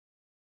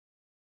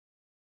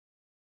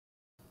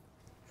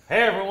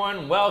Hey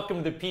everyone,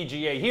 welcome to the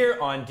PGA here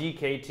on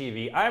DK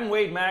TV. I'm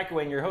Wade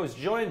McAway, your host,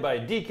 joined by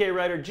DK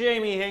writer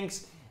Jamie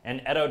Hinks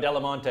and Edo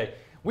Delamonte.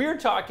 We're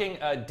talking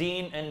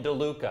Dean and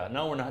Deluca.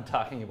 No, we're not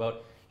talking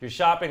about your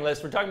shopping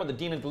list. We're talking about the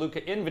Dean and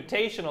Deluca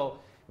Invitational,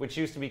 which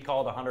used to be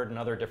called 100 and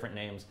other different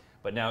names,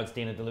 but now it's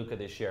Dean and Deluca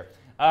this year.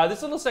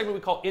 This little segment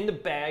we call In the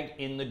Bag,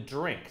 In the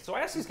Drink. So I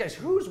asked these guys,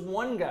 who's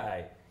one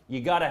guy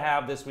you gotta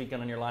have this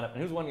weekend on your lineup,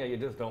 and who's one guy you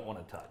just don't want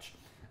to touch?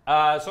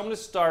 So I'm gonna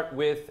start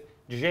with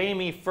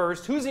Jamie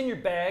first. Who's in your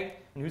bag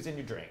and who's in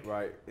your drink?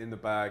 Right, in the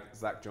bag,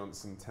 Zach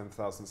Johnson,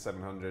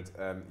 10,700.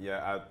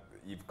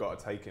 You've got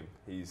to take him.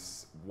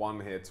 He's won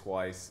here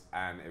twice,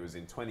 and it was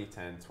in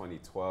 2010,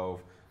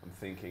 2012. I'm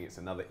thinking it's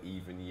another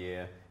even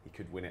year. He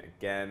could win it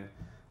again.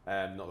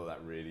 Not that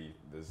really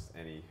there's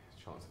any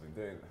chance of him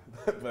doing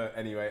that. But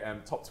anyway,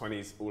 top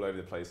 20s all over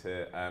the place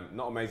here.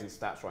 Not amazing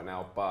stats right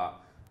now, but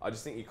I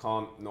just think you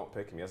can't not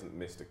pick him. He hasn't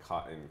missed a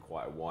cut in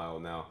quite a while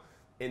now.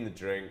 In the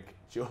drink,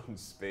 Jordan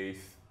Spieth.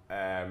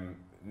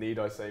 Need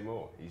I say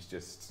more? He's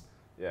just,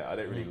 yeah, I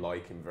don't really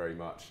like him very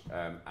much,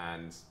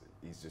 and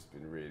he's just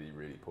been really,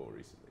 really poor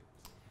recently.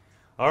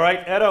 All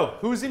right, Edo,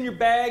 who's in your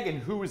bag and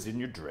who is in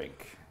your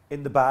drink?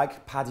 In the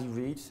bag, Paddy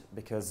Reed,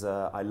 because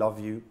I love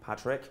you,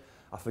 Patrick.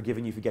 I've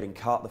forgiven you for getting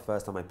cut the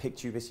first time I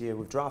picked you this year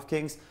with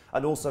DraftKings.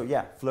 And also,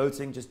 yeah,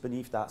 floating just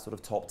beneath that sort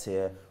of top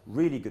tier.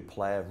 Really good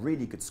player,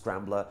 really good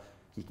scrambler.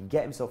 He can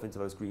get himself into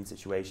those green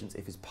situations.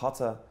 If his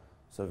putter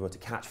sort of were to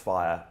catch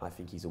fire, I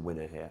think he's a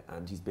winner here.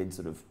 And he's been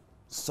sort of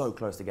so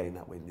close to getting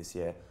that win this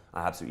year.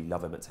 I absolutely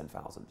love him at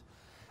 10,000.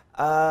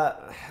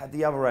 At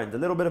the other end, a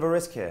little bit of a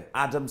risk here.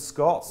 Adam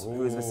Scott,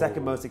 who is the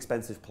second most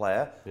expensive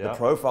player. Yep. The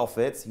profile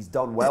fits. He's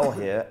done well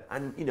here.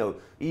 And, you know,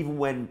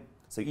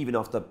 even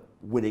after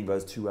winning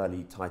those 2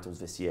 early titles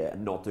this year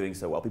and not doing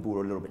so well, people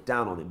were a little bit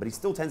down on him. But he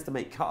still tends to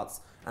make cuts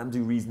and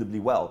do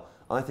reasonably well.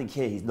 I think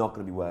here he's not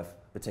going to be worth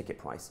the ticket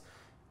price.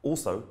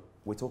 Also,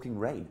 we're talking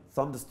rain,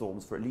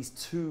 thunderstorms for at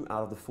least 2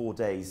 out of the 4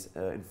 days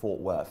in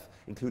Fort Worth,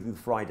 including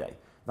Friday.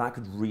 That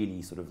could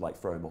really sort of like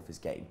throw him off his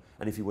game.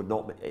 And if he were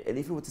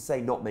to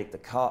say not make the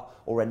cut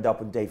or end up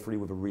on day 3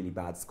 with a really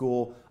bad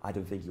score, I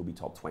don't think he'll be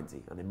top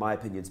 20. And in my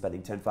opinion,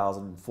 spending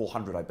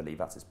 10,400, I believe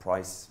that's his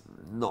price,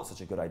 not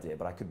such a good idea,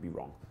 but I could be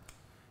wrong.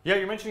 Yeah,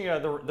 you're mentioning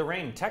the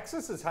rain.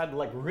 Texas has had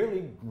like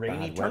really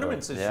rainy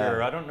tournaments this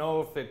year. I don't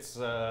know if it's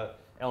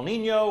El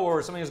Nino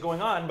or something is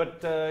going on, but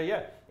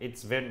yeah,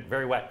 it's been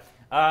very wet.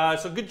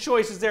 So good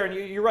choices there, and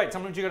you're right.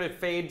 Sometimes you got to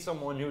fade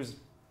someone who's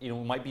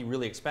might be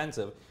really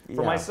expensive.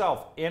 For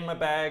myself, in my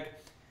bag,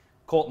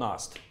 Colt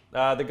Knost.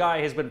 The guy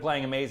has been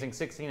playing amazing.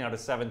 16 out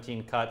of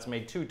 17 cuts,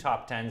 made 2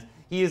 top 10s.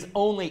 He is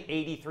only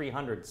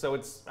 8,300, so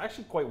it's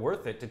actually quite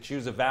worth it to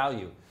choose a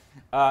value.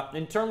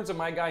 In terms of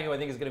my guy who I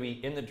think is going to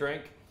be in the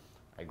drink,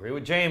 I agree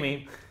with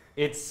Jamie.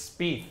 It's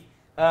Spieth.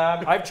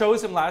 I've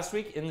chose him last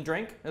week in the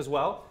drink as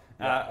well.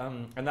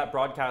 And that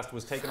broadcast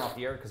was taken off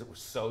the air because it was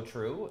so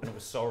true and it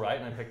was so right,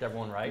 and I picked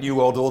everyone right. New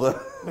World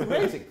Order.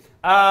 Amazing.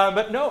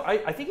 But no,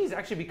 I think he's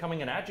actually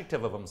becoming an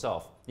adjective of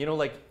himself. You know,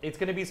 like it's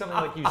going to be something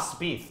like you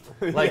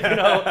Spiethed. Like, you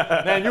know,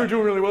 man, you were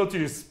doing really well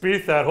till you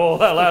Spiethed that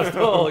last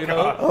hole, you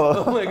know?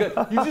 Oh my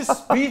God, you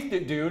just Spiethed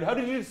it, dude. How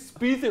did you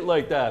Spieth it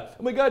like that?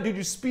 Oh my God, dude,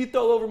 you Spiethed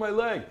all over my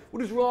leg.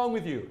 What is wrong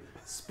with you?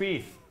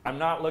 Spieth. I'm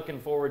not looking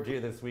forward to you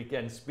this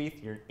weekend.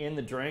 Spieth, you're in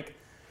the drink.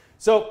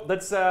 So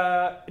let's,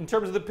 in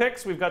terms of the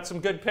picks, we've got some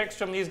good picks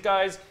from these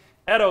guys.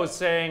 Edo is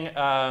saying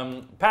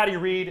Paddy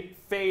Reed,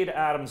 fade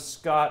Adam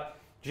Scott.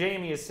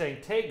 Jamie is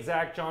saying take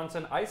Zach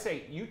Johnson. I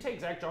say you take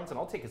Zach Johnson,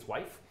 I'll take his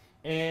wife.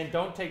 And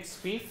don't take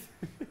Spieth.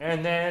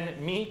 And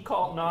then me,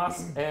 Colt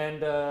Knost,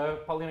 and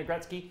Paulina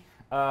Gretzky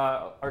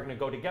are going to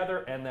go together,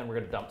 and then we're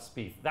going to dump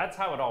Spieth. That's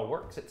how it all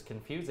works. It's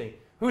confusing.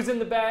 Who's in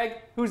the bag?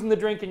 Who's in the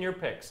drink in your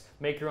picks?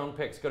 Make your own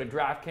picks. Go to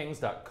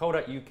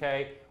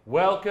DraftKings.co.uk.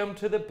 Welcome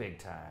to the big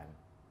time.